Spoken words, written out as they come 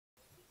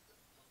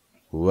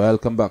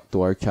Welcome back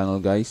to our channel,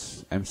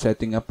 guys. I'm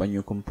setting up a new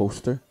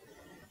composter.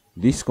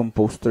 These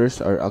composters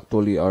are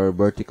actually our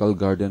vertical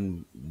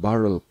garden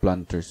barrel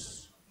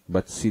planters,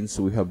 but since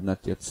we have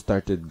not yet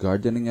started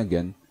gardening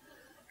again,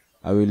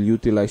 I will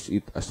utilize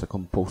it as a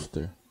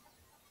composter.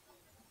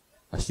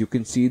 As you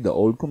can see, the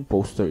old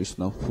composter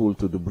is now full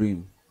to the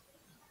brim.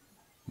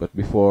 But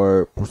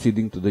before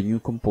proceeding to the new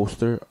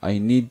composter, I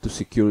need to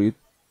secure it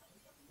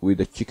with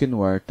a chicken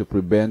wire to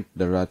prevent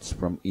the rats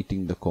from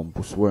eating the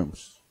compost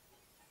worms.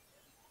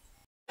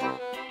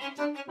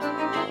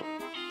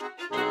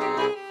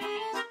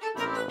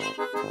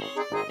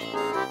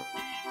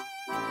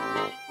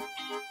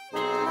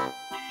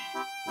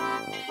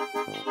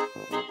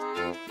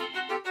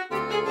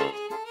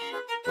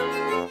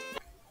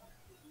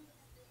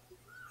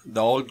 The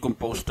old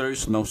composter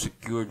is now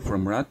secured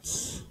from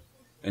rats,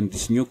 and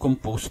this new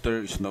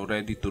composter is now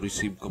ready to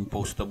receive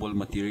compostable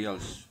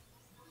materials.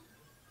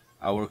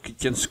 Our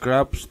kitchen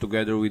scraps,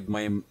 together with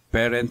my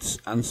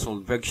parents'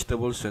 unsold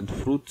vegetables and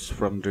fruits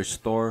from their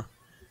store,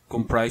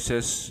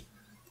 comprises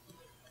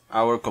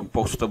our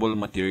compostable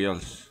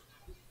materials.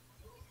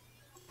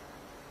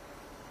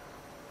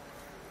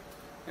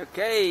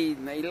 Okay,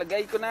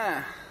 nailagay ko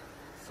na.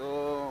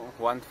 So,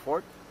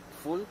 1/4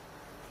 full.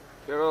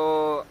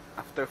 Pero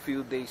after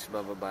few days,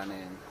 bababa na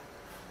yan.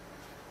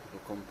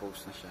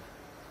 I-compose na siya.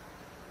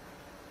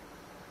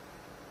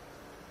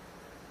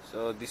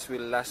 So, this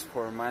will last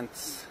for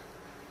months.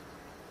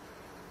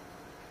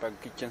 Pag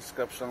kitchen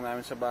scraps lang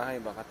namin sa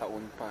bahay, baka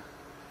taon pa.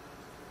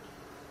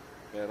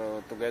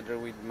 Pero together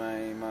with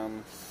my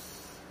mom's,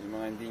 yung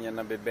mga hindi niya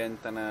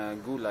nabebenta na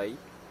gulay,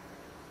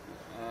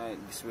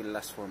 this will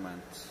last for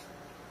months.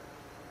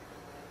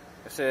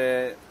 Kasi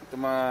ito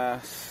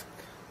mga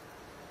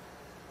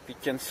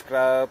kitchen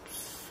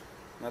scraps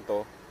na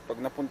to, pag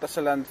napunta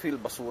sa landfill,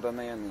 basura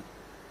na yan eh.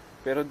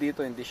 Pero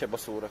dito hindi siya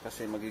basura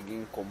kasi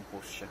magiging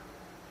compost siya.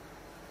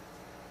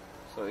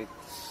 So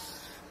it's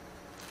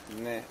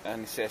a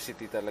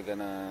necessity talaga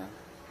na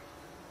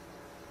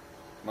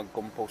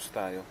mag-compost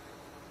tayo.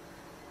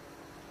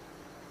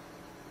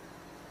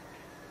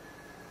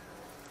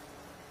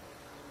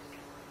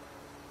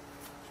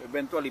 So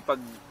eventually pag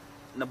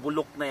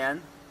nabulok na yan,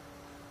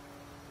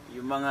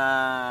 yung mga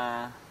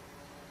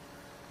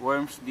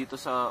worms dito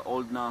sa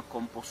old na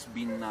compost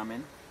bin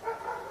namin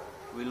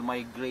will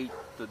migrate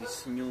to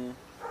this new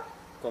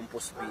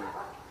compost bin.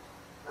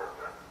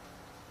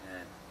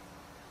 Ayan.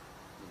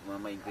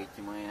 Mag-migrate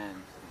yung mga yan.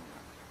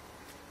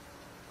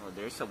 Oh,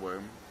 there's a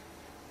worm.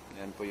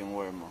 Yan po yung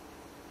worm. Oh.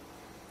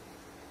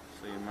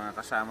 So yung mga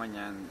kasama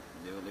niyan,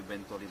 they will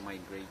eventually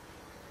migrate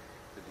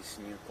to this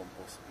new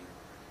compost bin.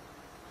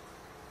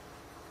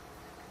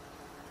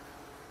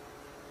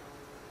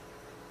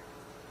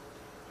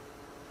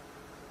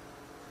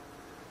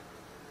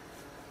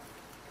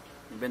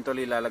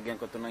 Eventually, lalagyan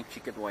ko ito ng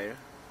chicken wire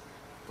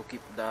to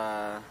keep the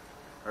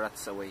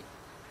rats away.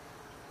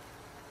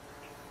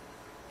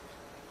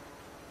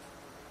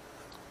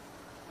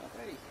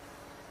 Okay,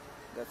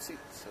 that's it.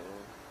 So,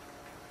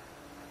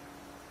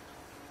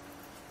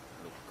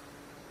 look,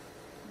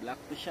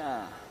 black na siya.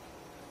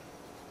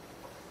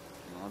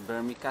 Mga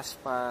vermicast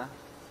pa.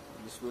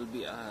 This will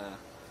be a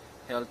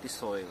healthy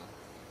soil,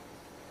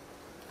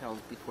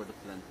 healthy for the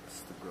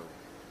plants to grow.